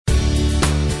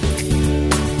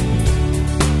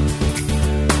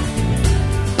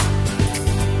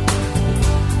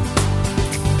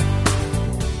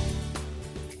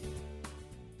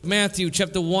Matthew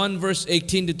chapter 1, verse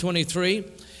 18 to 23.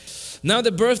 Now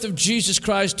the birth of Jesus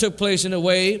Christ took place in a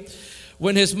way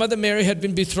when his mother Mary had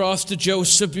been betrothed to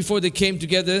Joseph. Before they came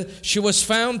together, she was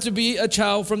found to be a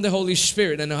child from the Holy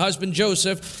Spirit. And her husband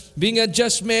Joseph, being a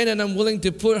just man and unwilling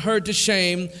to put her to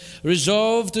shame,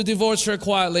 resolved to divorce her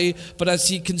quietly. But as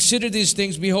he considered these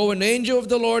things, behold, an angel of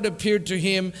the Lord appeared to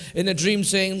him in a dream,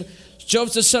 saying,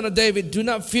 Joseph, son of David, do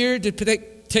not fear to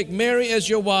take Mary as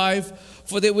your wife,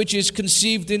 for that which is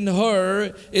conceived in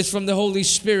her is from the Holy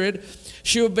Spirit.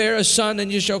 She will bear a son, and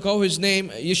you shall call his name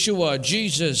Yeshua,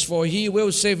 Jesus, for he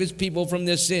will save his people from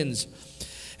their sins.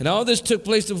 And all this took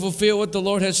place to fulfill what the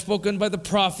Lord had spoken by the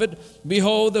prophet.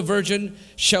 Behold, the virgin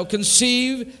shall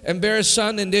conceive and bear a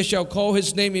son, and they shall call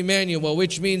his name Emmanuel,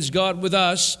 which means God with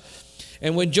us.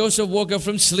 And when Joseph woke up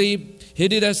from sleep, he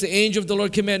did as the angel of the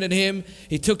Lord commanded him.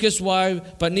 He took his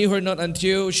wife, but knew her not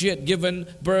until she had given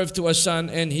birth to a son,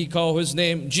 and he called his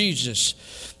name Jesus.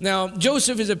 Now,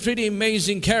 Joseph is a pretty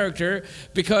amazing character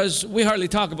because we hardly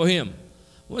talk about him.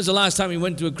 When was the last time we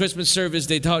went to a Christmas service,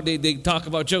 they talk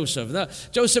about Joseph? Now,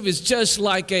 Joseph is just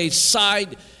like a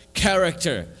side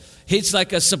character. He's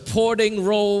like a supporting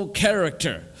role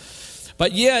character.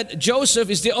 But yet,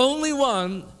 Joseph is the only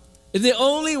one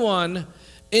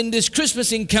in this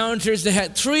Christmas encounters that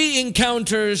had 3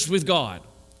 encounters with God.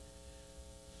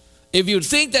 If you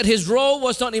think that his role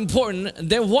was not important,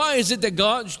 then why is it that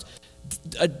God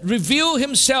revealed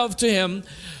himself to him,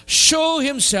 show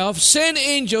himself, send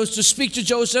angels to speak to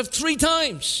Joseph 3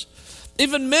 times?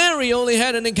 Even Mary only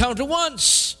had an encounter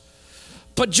once.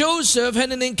 But Joseph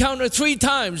had an encounter 3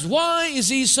 times. Why is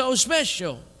he so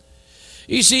special?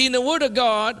 You see, in the Word of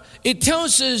God, it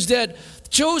tells us that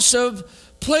Joseph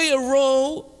played a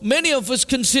role many of us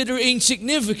consider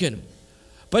insignificant.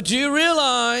 But do you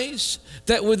realize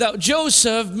that without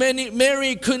Joseph,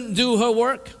 Mary couldn't do her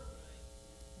work?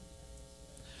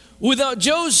 Without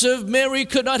Joseph, Mary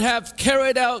could not have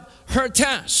carried out her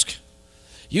task.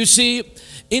 You see,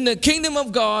 in the kingdom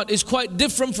of God, it's quite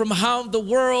different from how the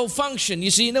world functions.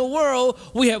 You see, in the world,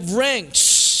 we have ranks.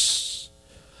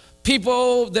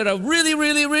 People that are really,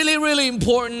 really, really, really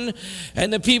important,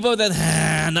 and the people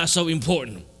that not so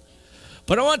important.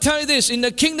 But I want to tell you this, in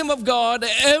the kingdom of God,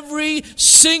 every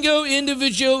single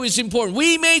individual is important.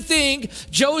 We may think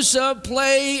Joseph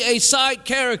played a side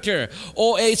character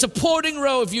or a supporting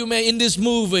role, if you may, in this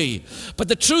movie. But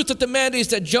the truth of the matter is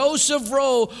that Joseph's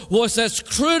role was as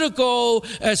critical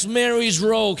as Mary's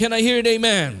role. Can I hear an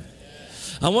amen?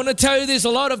 I want to tell you this, a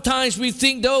lot of times we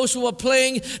think those who are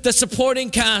playing the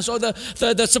supporting cast or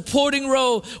the supporting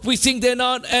role, we think they're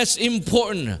not as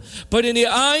important. But in the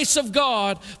eyes of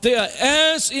God, they are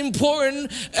as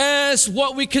important as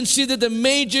what we consider the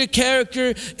major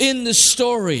character in the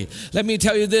story. Let me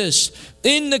tell you this,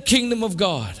 in the kingdom of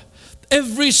God,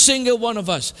 every single one of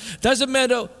us, doesn't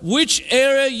matter which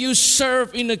area you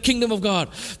serve in the kingdom of God,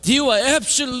 you are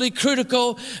absolutely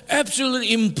critical,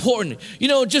 absolutely important. You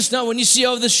know, just now when you see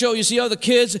all the show, you see all the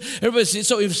kids, everybody's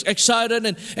so excited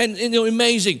and you know,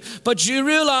 amazing. But you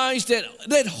realize that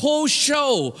that whole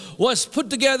show was put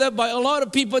together by a lot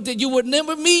of people that you would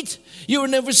never meet, you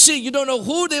would never see. You don't know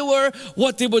who they were,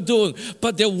 what they were doing.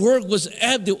 But their work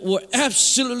were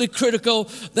absolutely critical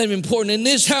and important. In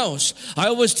this house, I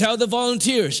always tell the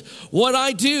volunteers, what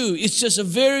I do is just a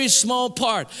very small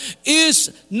part.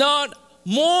 Is not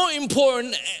more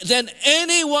important than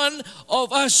any one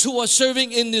of us who are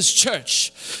serving in this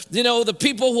church. You know, the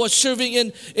people who are serving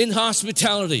in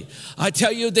hospitality. I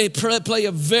tell you, they play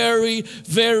a very,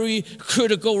 very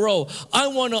critical role. I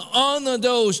want to honor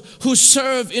those who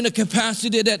serve in a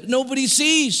capacity that nobody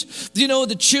sees. You know,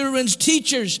 the children's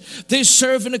teachers, they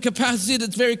serve in a capacity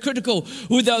that's very critical.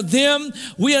 Without them,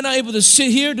 we are not able to sit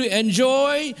here to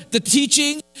enjoy the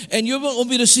teaching. And you won't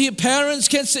be able to see it. Parents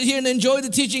can't sit here and enjoy the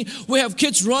teaching. We have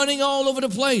kids running all over the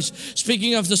place.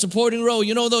 Speaking of the supporting role,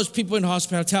 you know those people in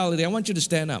hospitality. I want you to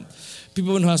stand up.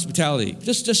 People in hospitality,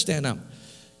 just stand up.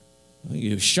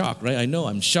 You're shocked, right? I know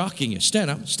I'm shocking you.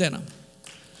 Stand up, stand up.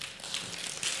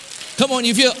 Come on,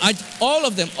 you feel, all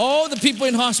of them, all the people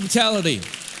in hospitality.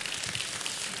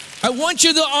 I want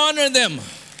you to honor them.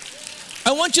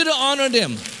 I want you to honor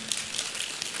them.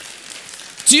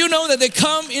 Do you know that they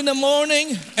come in the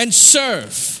morning and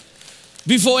serve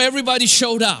before everybody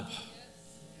showed up?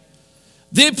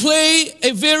 They play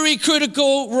a very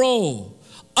critical role.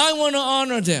 I want to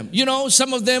honor them. You know,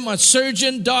 some of them are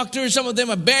surgeons, doctors, some of them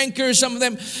are bankers, some of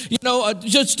them, you know, are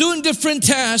just doing different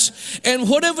tasks. And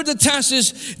whatever the task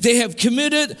is, they have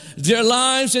committed their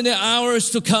lives and their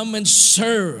hours to come and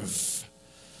serve.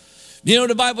 You know,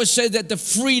 the Bible says that the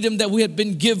freedom that we have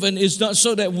been given is not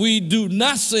so that we do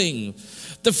nothing.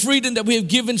 the freedom that we have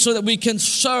given so that we can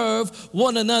serve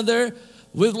one another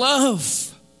with love.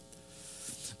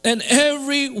 And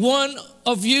every one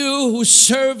of you who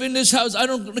serve in this house, I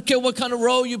don't care what kind of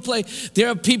role you play, there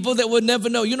are people that will never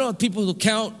know. You know people who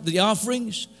count the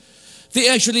offerings? They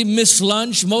actually miss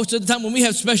lunch most of the time. When we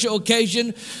have special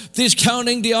occasion, they're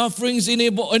counting the offerings in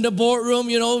the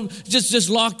boardroom, just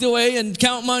locked away and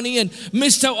count money and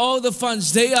missed out all the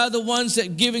funds. They are the ones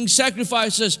that giving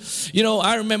sacrifices.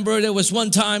 I remember there was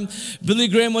one time Billy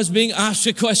Graham was being asked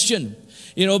a question.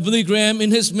 Billy Graham in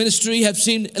his ministry have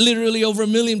seen literally over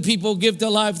 1 million people give their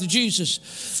life to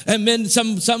Jesus. And then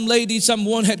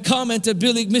someone had commented,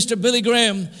 Mr. Billy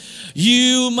Graham,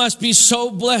 you must be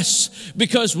so blessed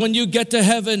because when you get to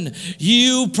heaven,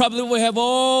 you probably will have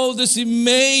all these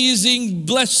amazing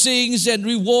blessings and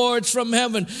rewards from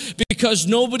heaven because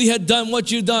nobody had done what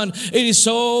you've done. It is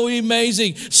so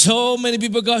amazing. So many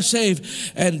people got saved.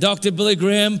 And Dr. Billy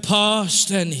Graham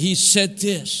paused and he said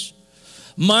this,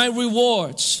 my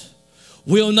rewards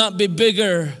will not be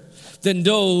bigger than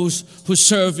those who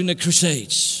serve in the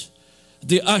crusades,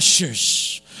 the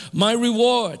ushers. My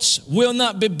rewards will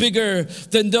not be bigger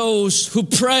than those who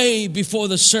pray before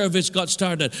the service got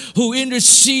started, who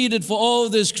interceded for all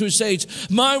these crusades.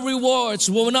 My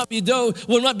rewards will not be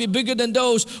bigger than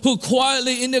those who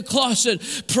quietly in the closet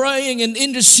praying and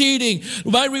interceding.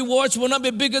 My rewards will not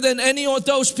be bigger than any of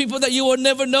those people that you will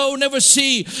never know, never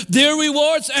see. Their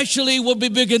rewards actually will be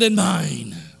bigger than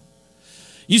mine.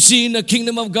 You see, in the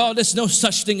kingdom of God, there's no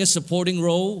such thing as supporting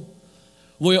role.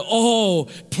 We're all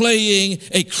playing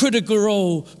a critical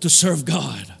role to serve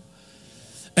God.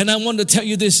 And I want to tell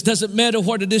you this, doesn't matter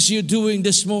what it is you're doing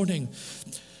this morning.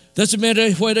 Doesn't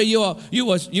matter whether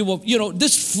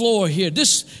this floor here,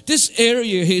 this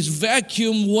area here is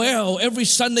vacuumed well. Every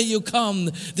Sunday you come,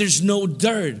 there's no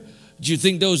dirt. Do you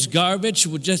think those garbage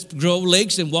would just grow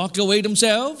legs and walk away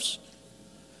themselves?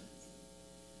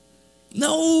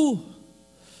 No.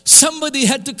 Somebody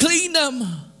had to clean them.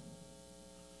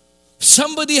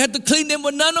 Somebody had to clean them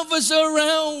when none of us are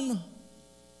around.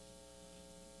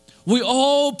 We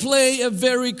all play a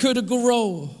very critical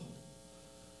role.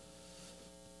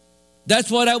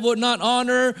 That's why I would not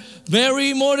honor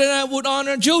Mary more than I would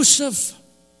honor Joseph.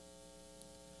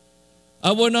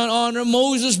 I would not honor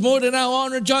Moses more than I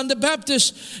honor John the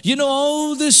Baptist.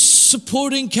 All these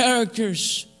supporting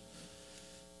characters,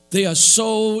 they are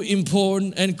so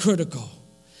important and critical.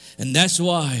 And that's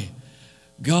why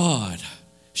God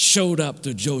showed up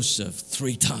to Joseph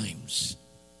 3 times.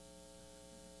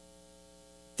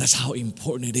 That's how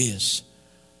important it is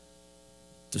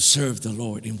to serve the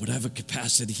Lord in whatever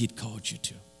capacity He'd called you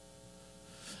to.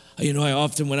 I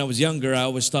often, when I was younger, I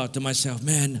always thought to myself,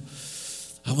 man,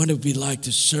 I want to be like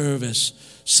to serve as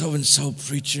so-and-so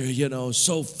preacher,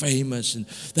 so famous and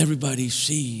everybody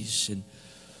sees.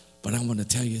 But I want to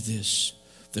tell you this,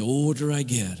 the older I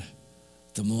get,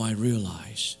 the more I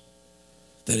realize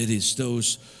that it is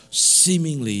those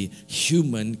seemingly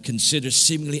human, considered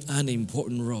seemingly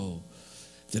unimportant role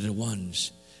that are the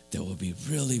ones that will be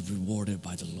really rewarded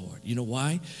by the Lord. You know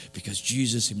why? Because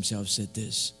Jesus Himself said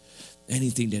this,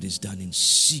 anything that is done in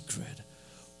secret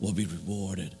will be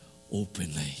rewarded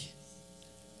openly.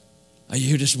 Are you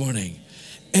here this morning?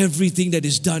 Everything that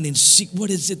is done in secret, what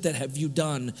is it that have you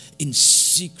done in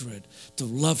secret to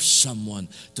love someone,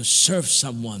 to serve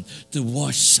someone, to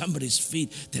wash somebody's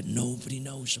feet that nobody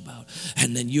knows about?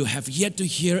 And then you have yet to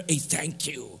hear a thank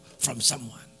you from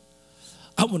someone.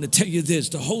 I want to tell you this,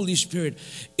 the Holy Spirit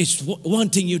is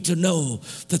wanting you to know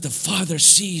that the Father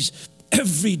sees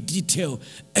every detail,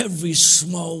 every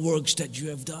small works that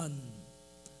you have done.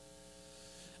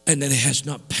 And that it has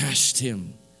not passed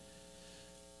Him.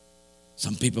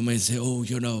 Some people may say,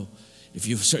 if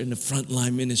you're in the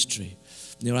frontline ministry.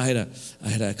 I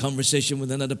had a conversation with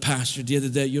another pastor the other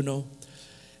day,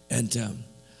 and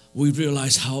we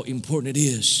realized how important it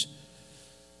is.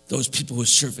 Those people who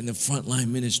serve in the frontline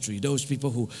ministry, those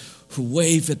people who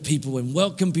wave at people and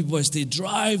welcome people as they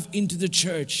drive into the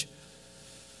church.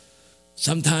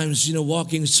 Sometimes,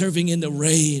 walking, serving in the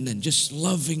rain and just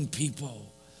loving people.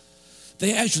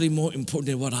 They're actually more important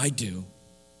than what I do.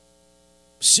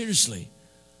 Seriously,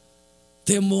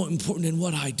 they're more important than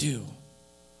what I do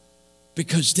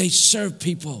because they serve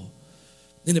people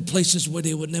in the places where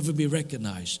they would never be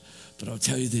recognized. But I'll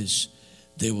tell you this,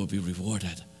 they will be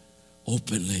rewarded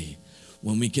openly.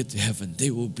 When we get to heaven,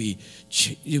 you'll be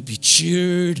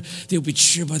cheered. They'll be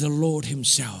cheered by the Lord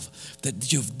Himself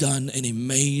that you've done an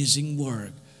amazing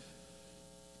work.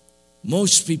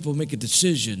 Most people make a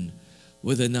decision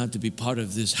whether or not to be part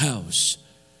of this house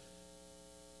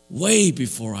way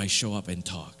before I show up and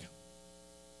talk.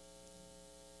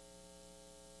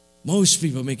 Most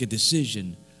people make a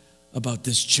decision about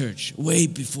this church way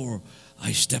before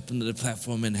I step into the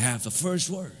platform and have the first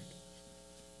word.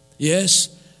 Yes,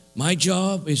 my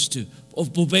job is to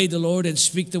obey the Lord and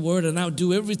speak the word, and I'll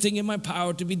do everything in my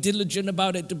power to be diligent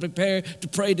about it, to prepare, to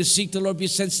pray, to seek the Lord, be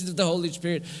sensitive to the Holy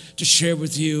Spirit, to share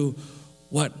with you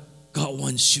what God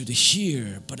wants you to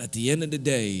hear. But at the end of the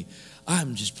day,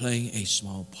 I'm just playing a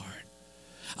small part.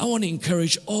 I want to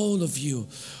encourage all of you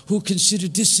who consider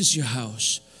this is your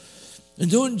house. And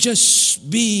don't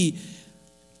just be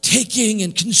taking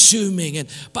and consuming.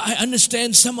 But I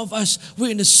understand some of us, we're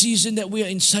in a season that we are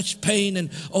in such pain,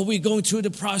 or we're going through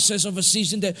the process of a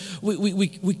season that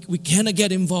we cannot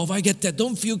get involved. I get that.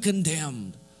 Don't feel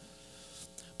condemned.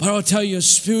 But I'll tell you, a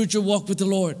spiritual walk with the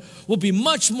Lord will be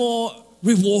much more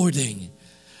rewarding.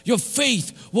 Your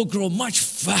faith will grow much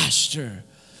faster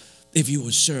if you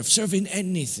will serve in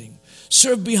anything.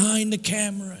 Serve behind the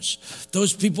cameras.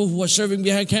 Those people who are serving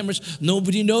behind cameras,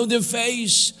 nobody knows their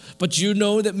face. But you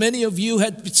know that many of you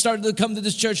had started to come to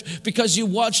this church because you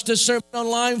watched the sermon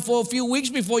online for a few weeks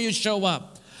before you show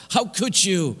up. How could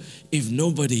you if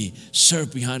nobody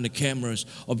served behind the cameras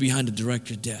or behind the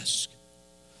director desk?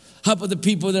 How about the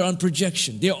people that are on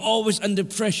projection? They're always under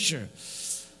pressure.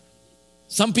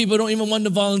 Some people don't even want to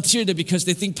volunteer there because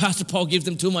they think Pastor Paul gives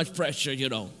them too much pressure, you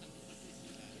know.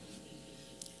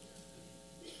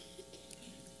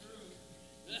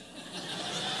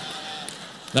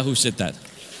 Now, who said that?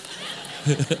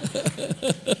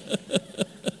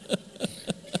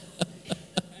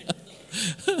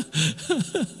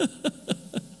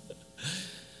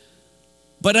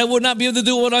 But I would not be able to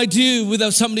do what I do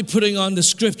without somebody putting on the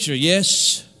scripture,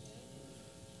 yes?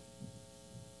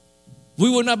 We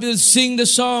would not be able to sing the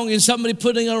song and somebody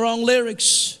putting on wrong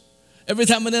lyrics. Every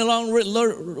time we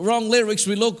wrong lyrics,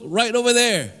 we look right over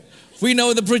there. We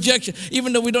know the projection,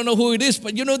 even though we don't know who it is,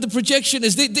 but you know the projection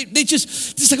is, they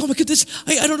just like, oh my goodness,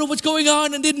 I don't know what's going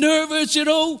on, and they're nervous, you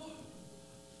know.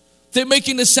 They're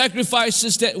making the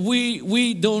sacrifices that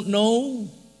we don't know.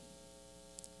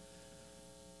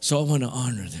 So I want to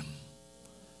honor them.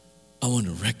 I want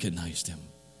to recognize them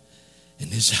in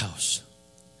this house.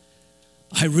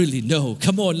 I really know.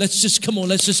 Come on, let's just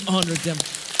honor them.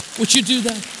 Would you do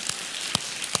that?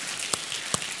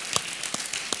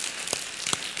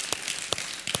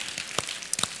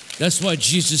 That's why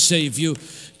Jesus said, if you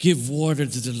give water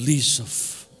to the least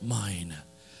of mine,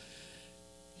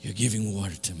 you're giving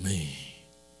water to me.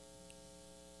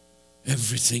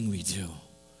 Everything we do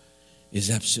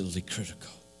is absolutely critical.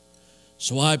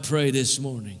 So I pray this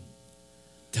morning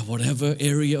that whatever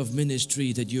area of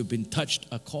ministry that you've been touched,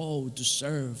 are called to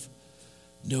serve,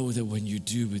 know that when you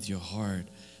do with your heart,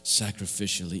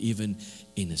 sacrificially, even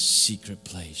in a secret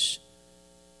place,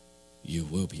 you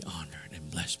will be honored and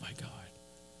blessed by God.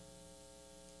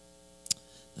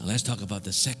 Now let's talk about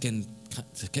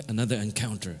another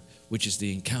encounter, which is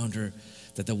the encounter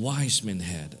that the wise men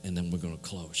had, and then we're going to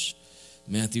close.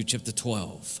 Matthew chapter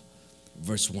 12,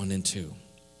 verse 1 and 2.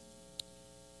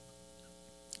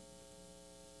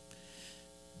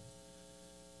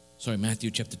 Sorry,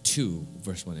 Matthew chapter 2,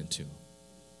 verse 1 and 2.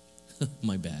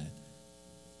 My bad.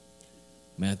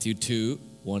 Matthew 2,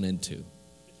 1 and 2.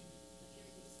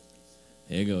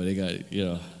 There you go. They got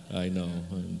it. I know.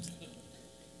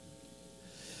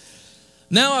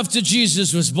 Now after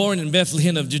Jesus was born in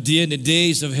Bethlehem of Judea in the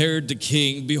days of Herod the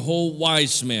king, behold,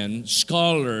 wise men,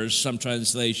 scholars, some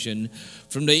translation,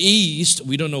 from the east,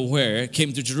 we don't know where,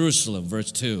 came to Jerusalem,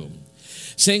 verse 2,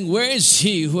 saying, where is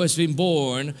he who has been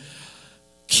born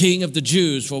King of the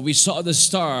Jews? For we saw the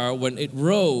star when it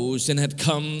rose and had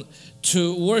come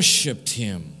to worship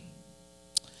him.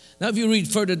 Now, if you read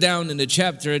further down in the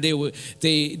chapter, they were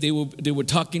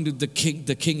talking to the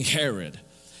king Herod.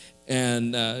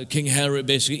 And King Herod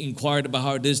basically inquired about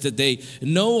how it is that they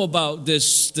know about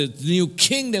this, the new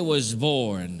king that was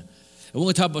born. And we're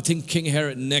going to talk about King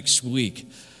Herod next week.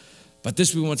 But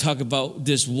this we want to talk about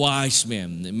this wise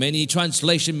men. Many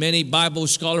Bible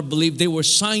scholars believe they were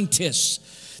scientists.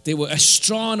 They were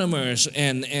astronomers,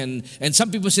 and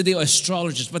some people say they were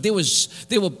astrologers. But they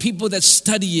were people that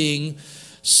studying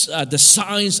the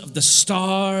signs of the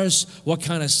stars, what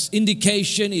kind of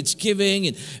indication it's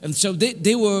giving, and so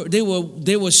they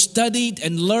were studied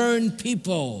and learned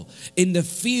people in the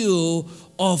field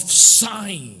of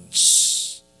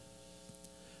science.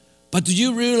 But do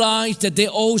you realize that they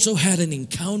also had an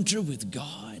encounter with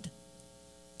God?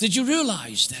 Did you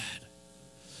realize that?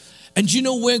 And you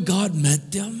know where God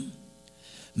met them?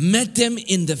 Met them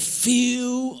in the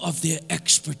field of their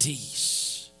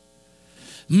expertise.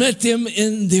 Met them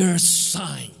in their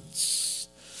science.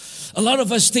 A lot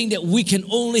of us think that we can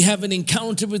only have an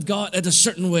encounter with God at a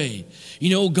certain way. You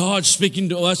know, God speaking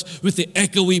to us with the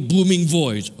echoey, booming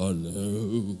voice.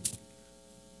 Hello.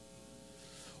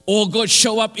 Or God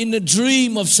show up in a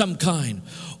dream of some kind.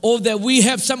 Or that we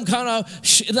have some kind of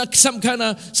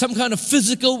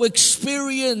physical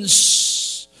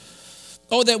experience.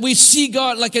 Or that we see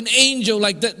God like an angel,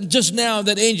 like that just now,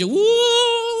 that angel.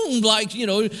 Woo, like,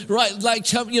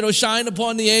 shine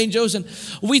upon the angels. And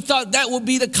we thought that would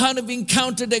be the kind of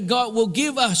encounter that God will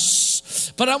give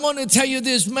us. But I want to tell you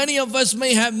this, many of us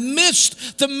may have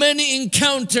missed the many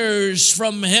encounters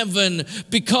from heaven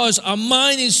because our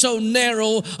mind is so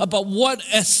narrow about what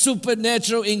a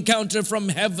supernatural encounter from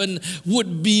heaven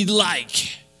would be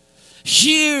like.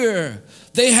 Here,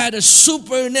 they had a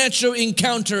supernatural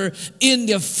encounter in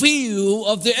the field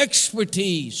of their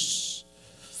expertise.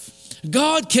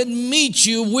 God can meet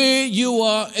you where you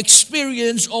are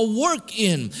experienced or work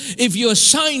in. If you're a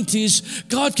scientist,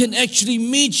 God can actually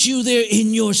meet you there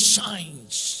in your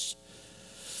science.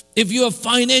 If you're a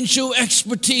financial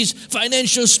expertise,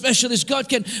 financial specialist, God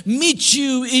can meet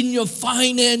you in your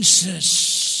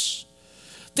finances.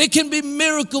 There can be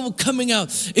miracle coming out.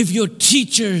 If you're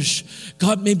teachers,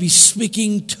 God may be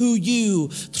speaking to you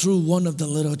through one of the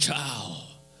little child.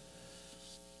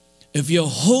 If you're a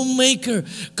homemaker,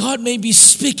 God may be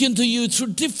speaking to you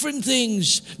through different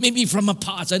things. Maybe from a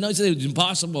past. I know it's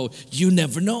impossible. You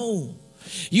never know.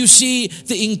 You see,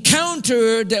 the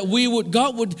encounter that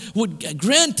God would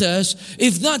grant us,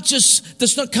 if not just,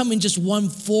 does not come in just one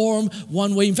form,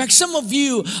 one way. In fact, some of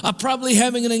you are probably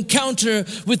having an encounter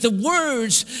with the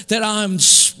words that I'm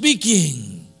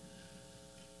speaking.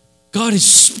 God is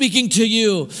speaking to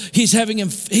you. He is having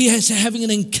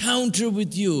an encounter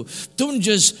with you. Don't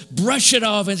just brush it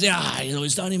off and say,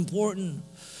 it's not important.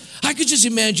 I could just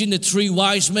imagine the three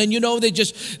wise men, they're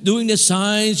just doing the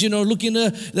signs, looking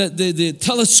at the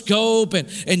telescope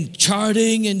and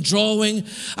charting and drawing.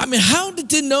 I mean, how did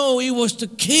they know it was the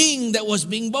king that was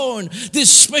being born? This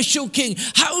special king.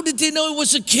 How did they know it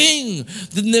was a king?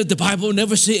 The Bible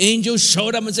never say angels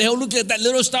showed up and say, oh, look at that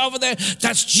little star over there.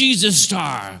 That's Jesus'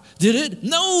 star. Did it?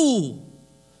 No.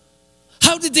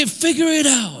 How did they figure it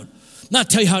out?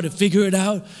 Not tell you how to figure it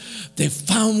out. They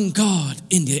found God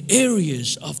in the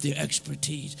areas of their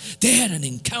expertise. They had an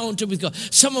encounter with God.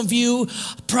 Some of you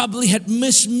probably had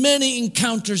missed many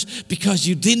encounters because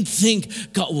you didn't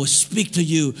think God would speak to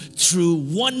you through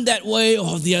one that way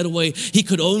or the other way. He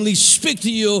could only speak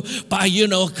to you by,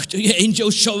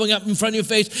 angels showing up in front of your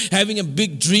face, having a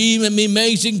big dream, an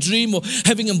amazing dream, or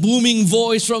having a booming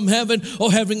voice from heaven, or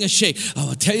having a shake. I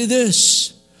will tell you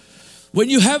this. When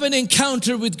you have an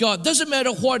encounter with God, doesn't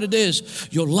matter what it is,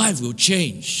 your life will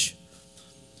change.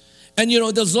 And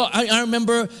I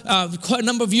remember quite a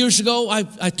number of years ago, I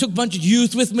took a bunch of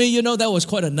youth with me. That was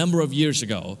quite a number of years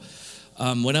ago.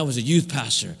 When I was a youth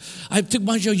pastor, I took a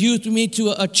bunch of youth with me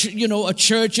to a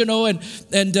church, and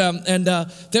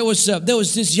there was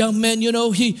this young man,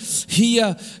 he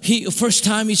first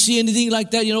time he see anything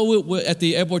like that, we're at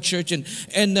the airport church, and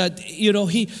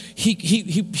he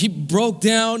broke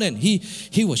down, and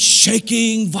he was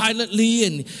shaking violently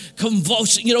and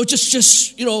convulsing,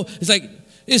 it's like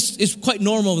it's quite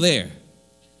normal there.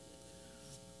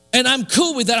 And I'm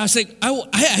cool with that. I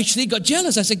actually got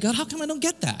jealous. I said, God, how come I don't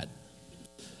get that?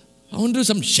 I want to do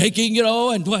some shaking,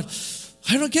 and what?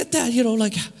 I don't get that,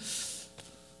 like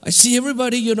I see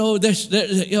everybody, but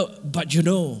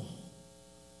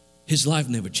his life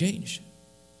never changed.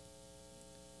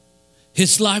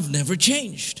 His life never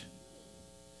changed.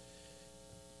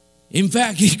 In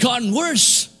fact, he's gotten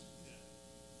worse.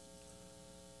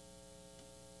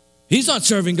 He's not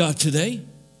serving God today.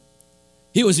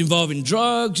 He was involved in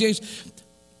drugs.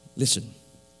 Listen,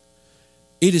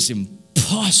 it is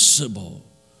impossible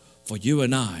for you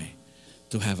and I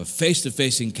to have a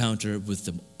face-to-face encounter with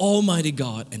the Almighty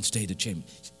God and stay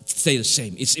the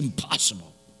same. It's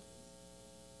impossible.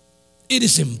 It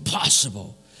is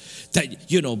impossible. That,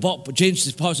 James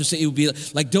is supposed to say it would be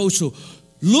like those who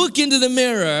look into the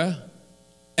mirror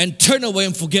and turn away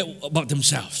and forget about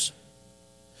themselves.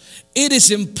 It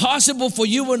is impossible for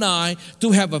you and I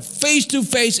to have a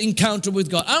face-to-face encounter with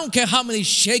God. I don't care how many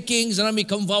shakings and how many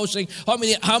convulsing, how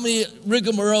many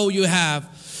rigmarole you have.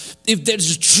 If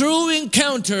there's a true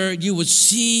encounter, you will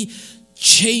see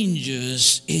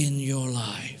changes in your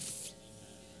life.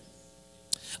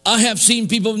 I have seen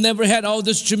people who've never had all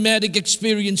these traumatic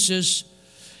experiences,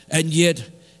 and yet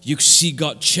you see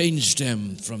God change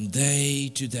them from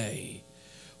day to day.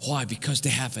 Why? Because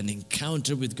they have an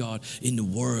encounter with God in the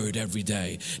Word every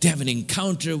day. They have an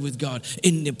encounter with God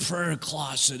in the prayer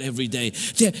closet every day.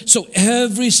 So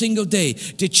every single day,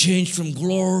 they change from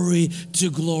glory to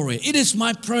glory. It is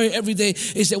my prayer every day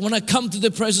is that when I come to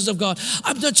the presence of God,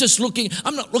 I'm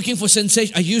not looking for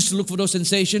sensation. I used to look for those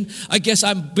sensations. I guess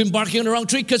I've been barking on the wrong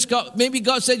tree because maybe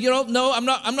God said, no, I'm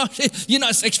not, you're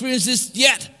not experiencing this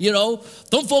yet,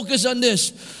 Don't focus on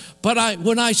this. But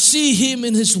when I see Him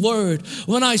in His Word,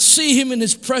 when I see Him in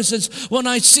His presence, when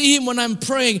I see Him when I'm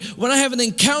praying, when I have an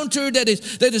encounter that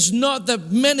is not the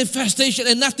manifestation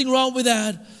and nothing wrong with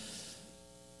that,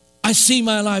 I see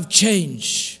my life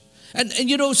change. And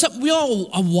we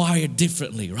all are wired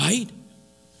differently, right?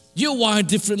 You're wired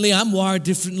differently, I'm wired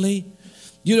differently.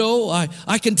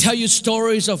 I can tell you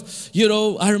stories of,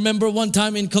 I remember one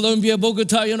time in Colombia,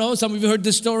 Bogota, some of you heard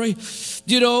this story,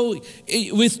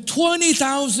 with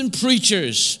 20,000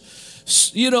 preachers,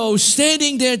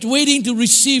 standing there waiting to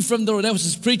receive from the Lord. That was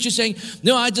this preacher saying,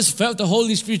 no, I just felt the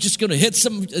Holy Spirit just going to hit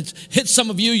some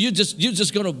of you. You're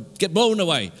just going to get blown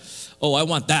away. Oh, I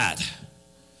want that.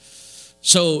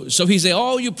 So he said,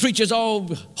 all you preachers, all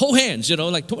hold hands,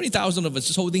 like 20,000 of us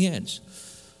just holding hands.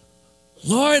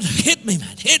 Lord, hit me,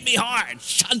 man. Hit me hard.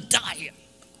 I'm dying.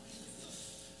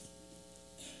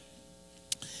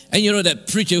 And that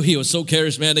preacher, he was so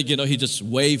charismatic, he just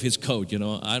waved his coat,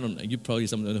 I don't know, you probably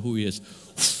some don't know who he is.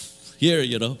 Here,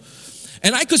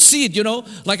 And I could see it,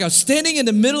 like I was standing in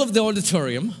the middle of the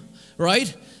auditorium,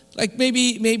 right? Like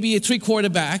maybe a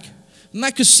 3/4 back. And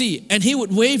I could see, and he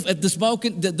would wave at this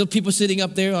balcony, the people sitting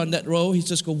up there on that row. He'd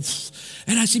just go,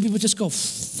 and I see people just go,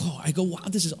 I go, wow,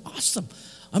 this is awesome.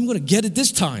 I'm going to get it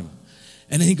this time.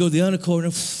 And then he go the other corner,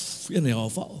 and they all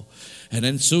follow. And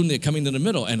then soon they're coming to the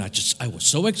middle. And I was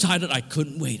so excited, I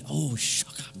couldn't wait. Oh,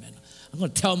 shuck up, man. I'm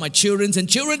going to tell my children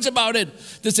about it,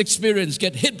 this experience,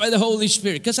 get hit by the Holy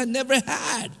Spirit, because I never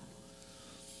had.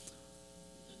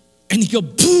 And he go,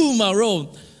 boom, I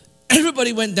rolled.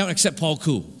 Everybody went down except Paul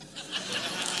Koo.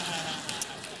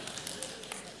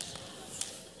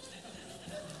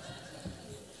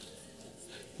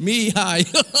 Me, hi.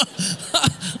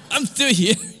 I'm still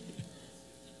here.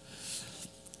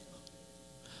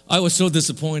 I was so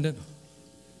disappointed.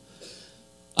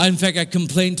 In fact, I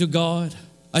complained to God.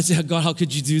 I said, God, how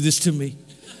could you do this to me?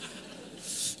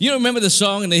 You remember the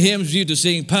song and the hymns we used to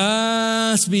sing,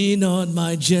 pass me not,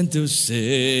 my gentle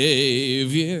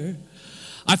Savior.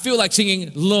 I feel like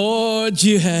singing, Lord,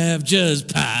 you have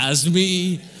just passed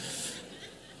me.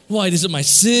 Why, this is my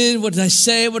sin. What did I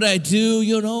say? What did I do?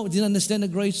 Didn't understand the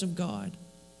grace of God.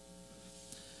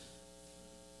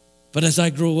 But as I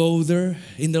grow older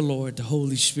in the Lord, the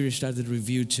Holy Spirit started to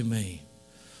reveal to me.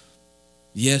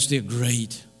 Yes, they're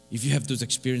great. If you have those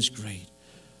experiences, great.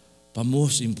 But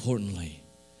most importantly,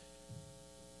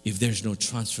 if there's no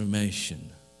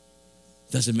transformation,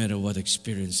 doesn't matter what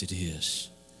experience it is,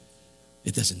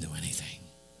 it doesn't do anything.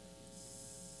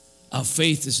 Our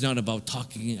faith is not about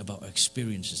talking about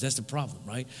experiences. That's the problem,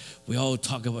 right? We all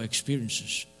talk about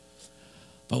experiences.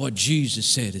 But what Jesus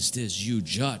said is this: you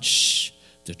judge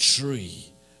the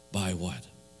tree by what?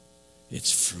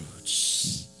 Its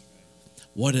fruits.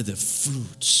 What are the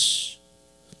fruits?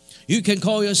 You can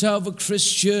call yourself a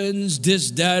Christian,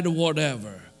 this, that,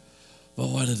 whatever. But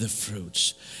what are the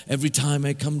fruits? Every time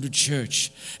I come to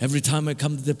church, every time I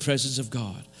come to the presence of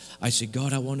God, I say,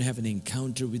 God, I want to have an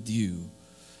encounter with you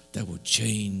that will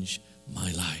change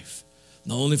my life.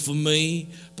 Not only for me,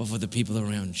 but for the people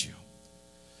around you.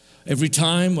 Every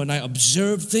time when I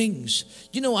observe things,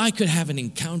 I could have an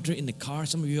encounter in the car.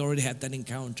 Some of you already had that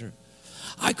encounter.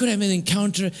 I could have an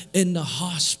encounter in the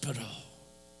hospital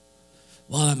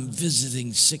while I'm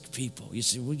visiting sick people. You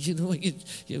say, well,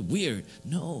 you're weird.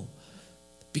 No,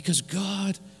 because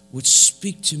God would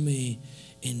speak to me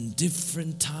in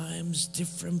different times,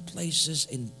 different places,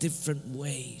 in different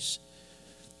ways.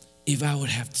 If I would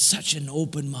have such an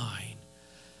open mind,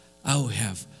 I would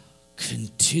have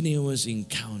continuous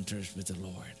encounters with the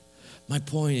Lord. My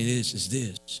point is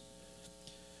this: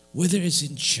 whether it's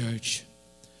in church,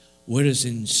 whether it's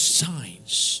in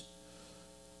science,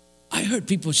 I heard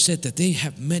people said that they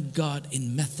have met God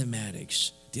in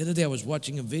mathematics. The other day I was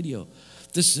watching a video.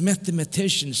 This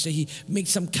mathematician say he makes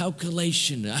some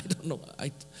calculation. I don't know.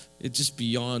 It's just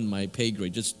beyond my pay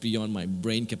grade, just beyond my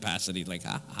brain capacity. Like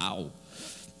how?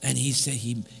 And he said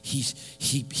he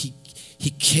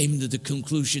came to the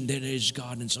conclusion that there is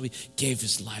God, and so he gave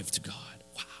his life to God.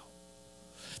 Wow.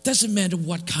 Doesn't matter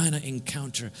what kind of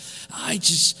encounter. I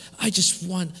just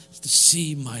want to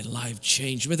see my life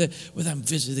change. Whether I'm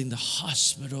visiting the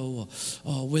hospital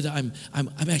or whether I'm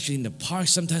actually in the park.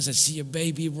 Sometimes I see a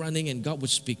baby running and God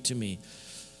would speak to me.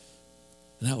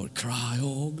 And I would cry,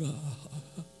 oh God.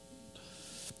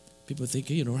 People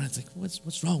think, I think,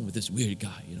 what's wrong with this weird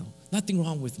guy, Nothing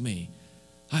wrong with me.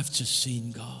 I've just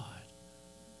seen God.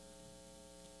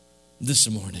 This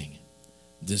morning,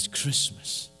 this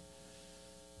Christmas,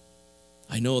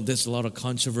 I know there's a lot of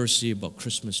controversy about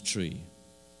Christmas tree.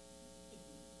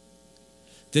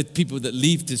 There are people that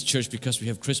leave this church because we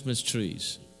have Christmas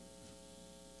trees.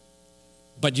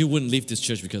 But you wouldn't leave this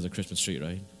church because of Christmas tree,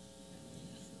 right?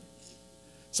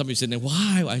 Some of you say,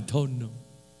 why? I don't know.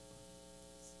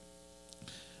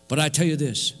 But I tell you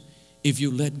this, if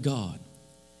you let God,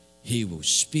 He will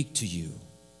speak to you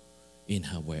in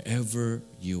wherever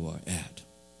you are at.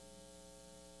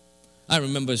 I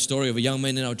remember a story of a young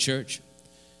man in our church.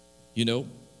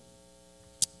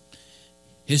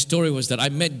 His story was that I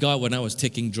met God when I was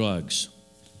taking drugs.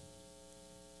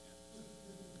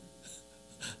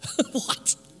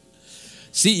 What?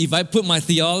 See, if I put my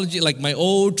theology, like my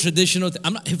old traditional,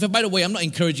 by the way, I'm not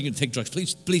encouraging you to take drugs.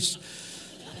 Please.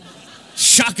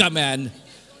 Shaka, man.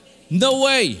 No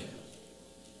way.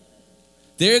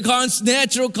 There are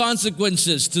natural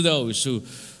consequences to those who,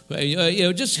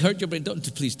 just hurt your brain.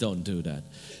 Please don't do that.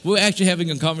 We were actually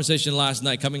having a conversation last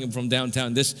night coming from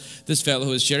downtown. This fellow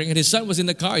who was sharing, and his son was in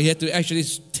the car. He had to actually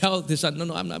tell his son,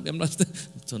 no, I'm not,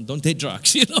 don't take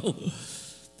drugs,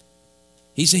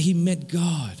 He said he met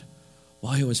God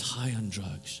while he was high on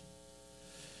drugs.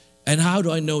 And how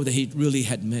do I know that he really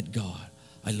had met God?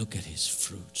 I look at his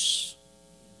fruits,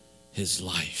 his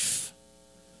life,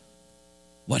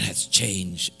 what has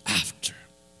changed after.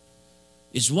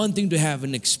 It's one thing to have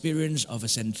an experience of a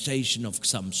sensation of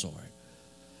some sort,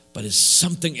 but it's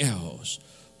something else.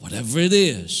 Whatever it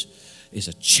is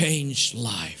a changed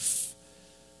life.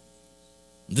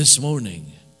 This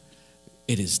morning,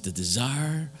 it is the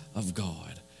desire of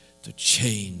God to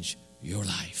change your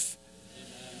life.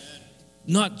 Amen.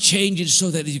 Not change it so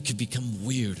that you can become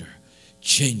weirder.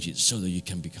 Change it so that you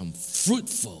can become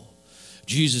fruitful.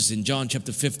 Jesus in John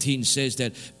chapter 15 says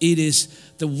that it is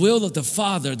the will of the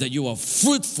Father that you are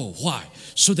fruitful. Why?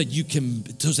 So that you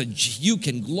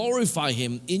can glorify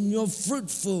Him in your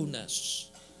fruitfulness.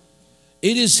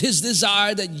 It is His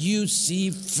desire that you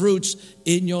see fruits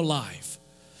in your life.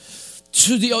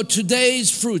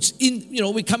 Today's fruits,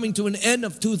 we're coming to an end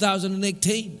of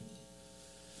 2018.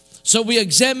 So we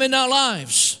examine our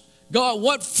lives. God,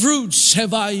 what fruits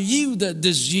have I yielded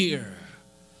this year?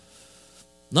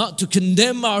 Not to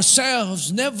condemn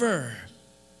ourselves, never.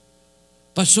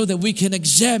 But so that we can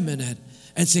examine it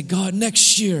and say, God,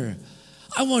 next year,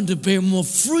 I want to bear more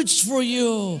fruits for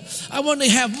you. I want to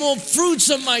have more fruits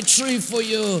on my tree for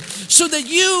you so that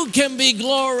you can be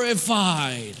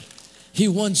glorified. He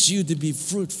wants you to be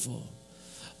fruitful.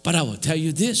 But I will tell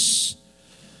you this,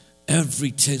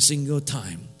 every single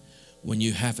time when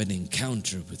you have an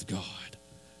encounter with God,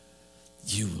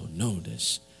 you will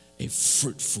notice a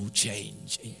fruitful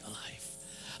change in your life.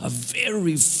 A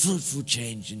very fruitful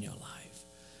change in your life.